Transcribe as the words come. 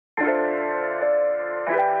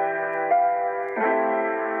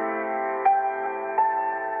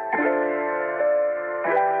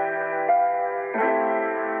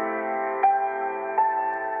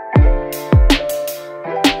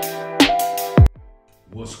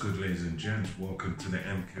What's good, ladies and gents? Welcome to the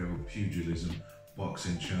MKO Pugilism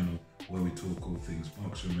boxing channel where we talk all things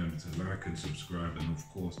boxing. Remember to like and subscribe, and of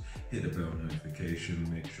course hit the bell notification.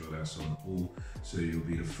 Make sure that's on all so you'll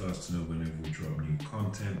be the first to know whenever we drop new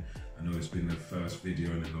content. I know it's been the first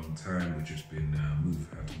video in a long time. We've just been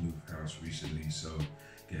had to move house recently, so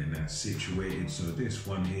getting that situated. So this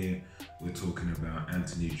one here, we're talking about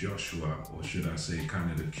Anthony Joshua, or should I say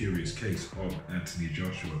kind of the curious case of Anthony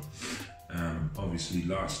Joshua. Obviously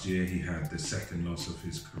last year he had the second loss of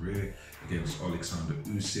his career against Alexander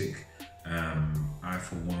Usyk. I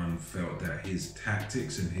for one felt that his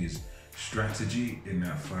tactics and his strategy in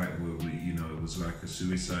that fight were, it was like a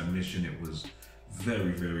suicide mission. It was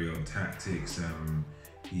very, very on tactics.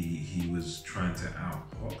 He was trying to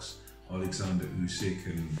outbox Alexander Usyk,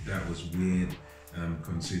 and that was weird,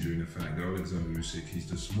 considering the fact that Alexander Usyk, he's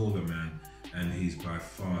the smaller man and he's by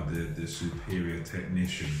far the superior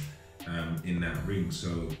technician in that ring.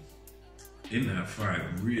 So in that fight,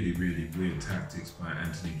 really, really weird tactics by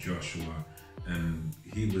Anthony Joshua, and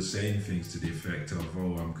he was saying things to the effect of,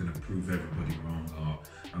 oh, I'm going to prove everybody wrong, or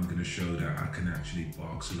I'm going to show that I can actually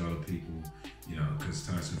box. A lot of people, because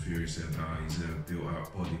Tyson Fury said, he's a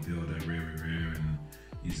built-up bodybuilder, and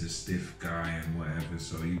he's a stiff guy and whatever,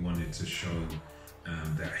 so he wanted to show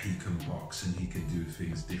that he can box and he can do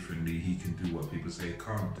things differently. He can do what people say he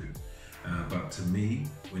can't do. But to me,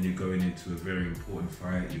 when you're going into a very important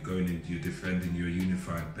fight, you're defending your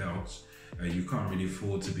unified belts, you can't really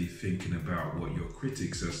afford to be thinking about what your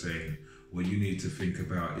critics are saying. What you need to think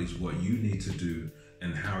about is what you need to do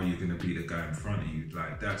and how you're going to beat the guy in front of you.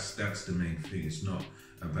 Like that's the main thing. It's not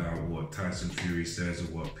about what Tyson Fury says or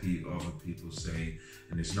what other people say,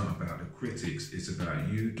 and it's not about the critics. It's about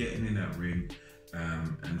you getting in that ring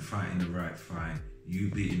and fighting the right fight,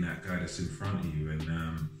 you beating that guy that's in front of you.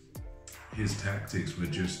 And his tactics were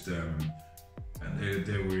just, they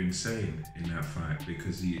were insane in that fight,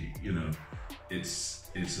 because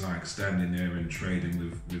it's like standing there and trading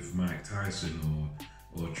with Mike Tyson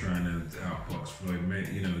or trying to outbox Floyd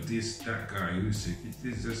Mayweather. That guy Usyk,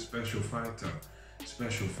 he's a special fighter,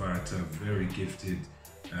 very gifted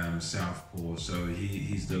southpaw. So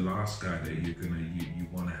he's the last guy that you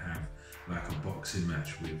want to have like a boxing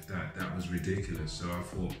match with. That was ridiculous. So I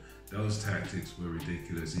thought those tactics were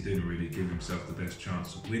ridiculous. He didn't really give himself the best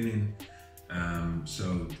chance of winning.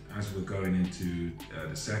 So as we're going into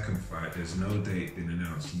the second fight, there's no date been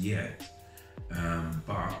announced yet,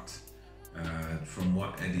 but from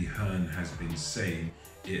what Eddie Hearn has been saying,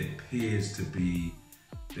 it appears to be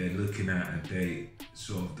they're looking at a date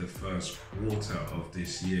sort of the first quarter of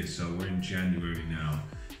this year. So we're in January now,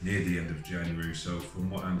 near the end of January. So from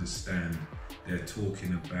what I understand, they're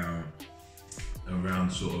talking about around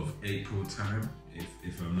sort of April time,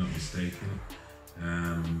 if I'm not mistaken.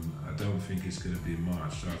 I don't think it's going to be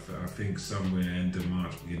March. So I think somewhere end of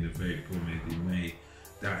March, beginning of April, maybe May.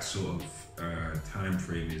 That sort of time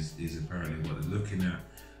frame is apparently what they're looking at.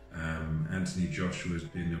 Anthony Joshua has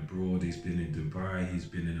been abroad. He's been in Dubai. He's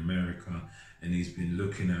been in America, and he's been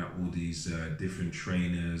looking at all these different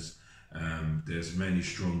trainers. There's many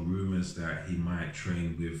strong rumors that he might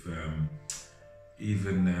train with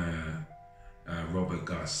even Robert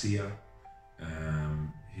Garcia.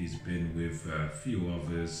 He's been with a few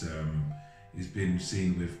others. He's been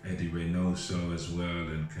seen with Eddie Reynoso as well,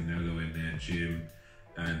 and Canelo in their gym.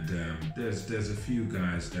 And there's a few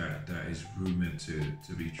guys that is rumored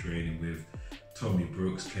to be training with. Tommy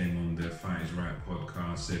Brooks came on the Fight Is Right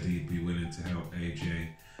podcast, said he'd be willing to help AJ.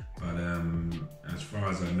 But as far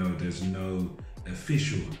as I know, there's no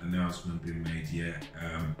official announcement been made yet.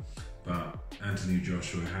 But Anthony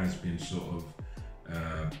Joshua has been sort of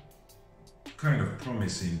kind of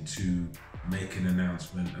promising to make an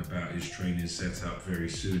announcement about his training setup very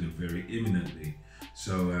soon and very imminently.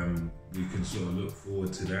 So we can sort of look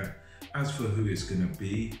forward to that. As for who it's going to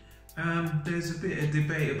be, there's a bit of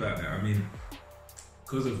debate about that. I mean,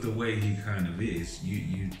 because of the way he kind of is,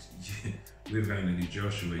 you with Anthony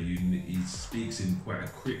Joshua, he speaks in quite a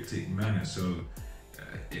cryptic manner. So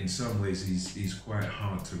in some ways, he's quite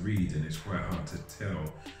hard to read, and it's quite hard to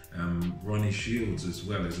tell. Ronnie Shields as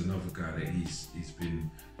well is another guy that he's been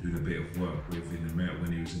doing a bit of work with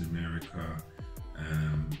when he was in America.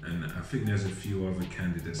 And I think there's a few other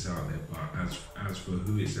candidates out there, but as for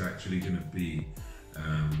who it's actually going to be,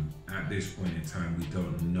 at this point in time, we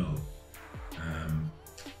don't know.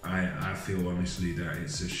 I feel honestly that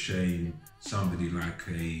it's a shame somebody like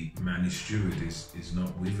a Manny Stewart is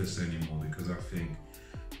not with us anymore, because I think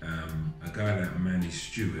a guy like Manny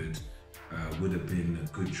Stewart would have been a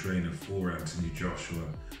good trainer for Anthony Joshua,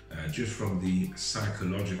 just from the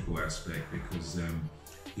psychological aspect, because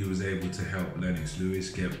he was able to help Lennox Lewis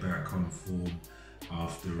get back on form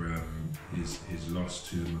after his loss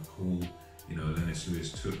to McCall. You know, Lennox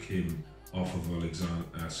Lewis took him off of Oliver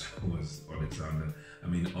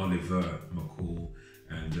McCall,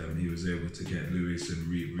 and he was able to get Lewis and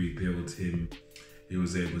rebuild him. He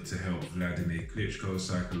was able to help Vladimir Klitschko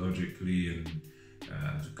psychologically, and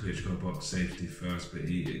Klitschko boxed safety first, but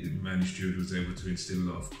Manny Steward was able to instill a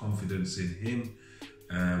lot of confidence in him.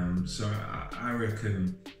 So I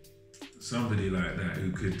reckon somebody like that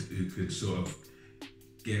who could sort of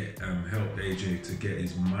help AJ to get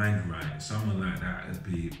his mind right, someone like that would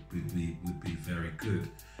be very good.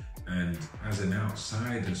 And as an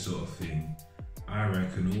outsider sort of thing, I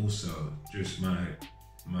reckon also, just my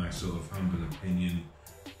sort of humble opinion,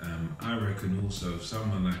 I reckon also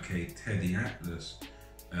someone like a Teddy Atlas,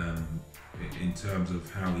 in terms of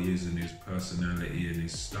how he is and his personality and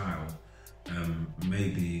his style, may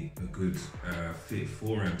be a good fit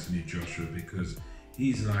for Anthony Joshua, because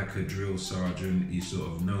he's like a drill sergeant. He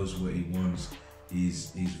sort of knows what he wants.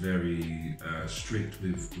 He's very strict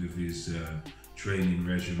with his training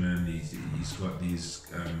regimen. He's got these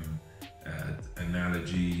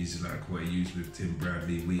analogies like what he used with Tim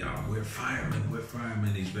Bradley. We're firemen.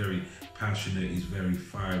 He's very passionate. He's very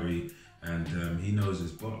fiery, and he knows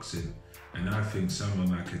his boxing. And I think someone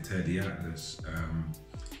like a Teddy Atlas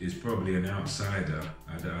is probably an outsider.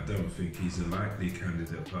 I don't think he's a likely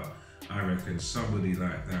candidate, but I reckon somebody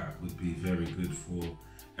like that would be very good for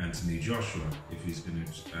Anthony Joshua if he's going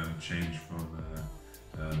to change from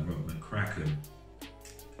Rob McCracken.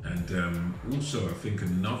 And also, I think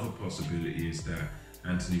another possibility is that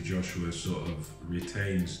Anthony Joshua sort of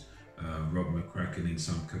retains Rob McCracken in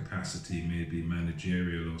some capacity, maybe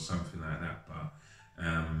managerial or something like that. But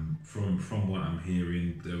from what I'm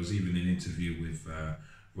hearing, there was even an interview with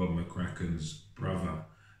Rob McCracken's brother,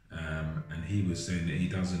 and he was saying that he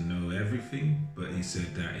doesn't know everything, but he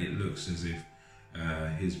said that it looks as if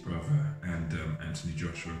his brother and Anthony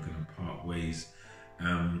Joshua are going to part ways.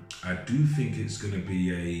 I do think it's going to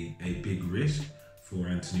be a big risk for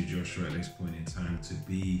Anthony Joshua at this point in time to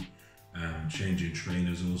be changing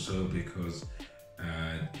trainers also, because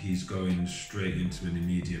he's going straight into an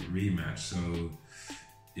immediate rematch. So,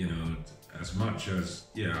 you know, as much as,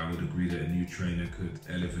 yeah, I would agree that a new trainer could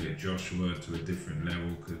elevate Joshua to a different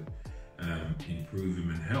level, could improve him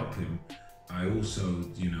and help him, I also,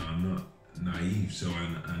 you know, I'm not naive, so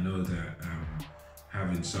I know that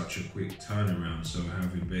having such a quick turnaround, so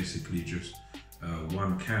having basically just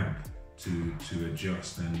one camp to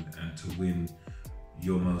adjust and to win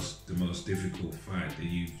the most difficult fight that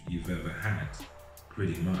you've ever had,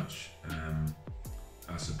 pretty much.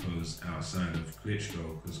 I suppose outside of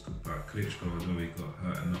Klitschko, because Klitschko, although he got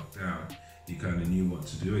hurt and knocked out, he kind of knew what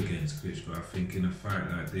to do against Klitschko. I think in a fight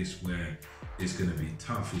like this, where it's going to be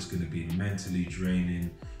tough, it's going to be mentally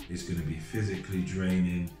draining, it's going to be physically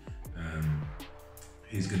draining,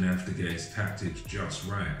 he's going to have to get his tactics just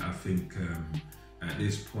right. I think at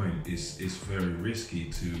this point it's very risky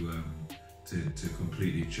to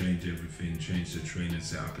completely change everything, change the trainer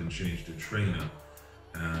setup and change the trainer.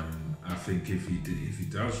 I think if he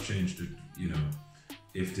does change the, you know,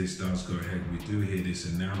 if this does go ahead, we do hear this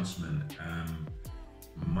announcement,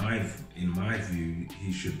 in my view,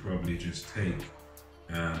 he should probably just take,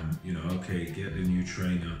 you know, okay, get the new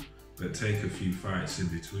trainer, but take a few fights in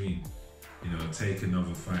between, you know, take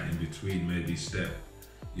another fight in between, maybe step,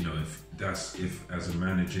 you know, if as a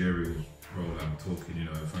managerial role I'm talking, you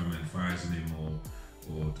know, if I'm advising him or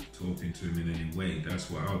talking to him in any way, that's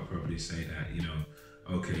what I would probably say, that, you know,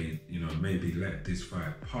 okay, you know, maybe let this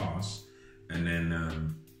fight pass, and then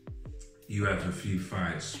you have a few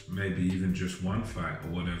fights, maybe even just one fight or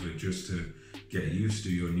whatever, just to get used to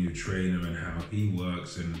your new trainer and how he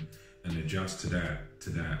works, and adjust to that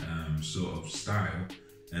sort of style,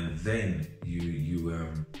 and then you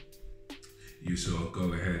sort of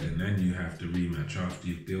go ahead, and then you have the rematch after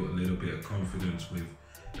you've built a little bit of confidence with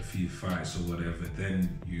a few fights or whatever.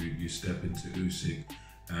 Then you step into Usyk,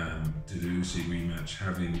 to the Usyk rematch,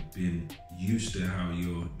 having been used to how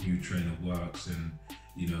your new trainer works, and,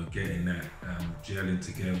 you know, getting that gelling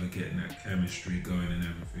together, getting that chemistry going and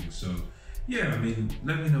everything. So yeah, I mean,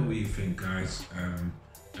 let me know what you think, guys.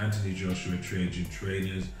 Anthony Joshua changing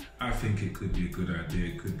trainers, I think it could be a good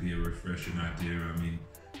idea. It could be a refreshing idea. I mean,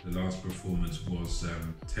 the last performance was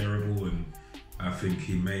terrible, and I think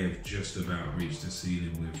he may have just about reached the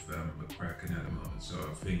ceiling with McCracken at the moment. So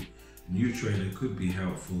I think a new trainer could be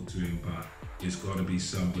helpful to him, but it's got to be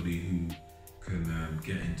somebody who can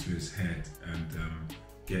get into his head and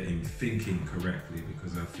get him thinking correctly,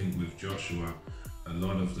 because I think with Joshua, a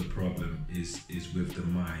lot of the problem is with the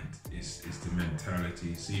mind. It's the mentality.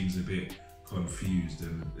 He seems a bit confused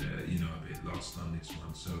and you know, a bit lost on this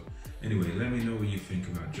one. So anyway, let me know what you think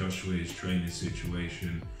about Joshua's training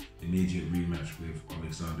situation, immediate rematch with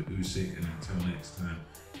Alexander Usyk, and until next time,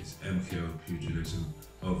 it's MKO Pugilism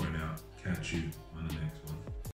over and out. Catch you on the next one.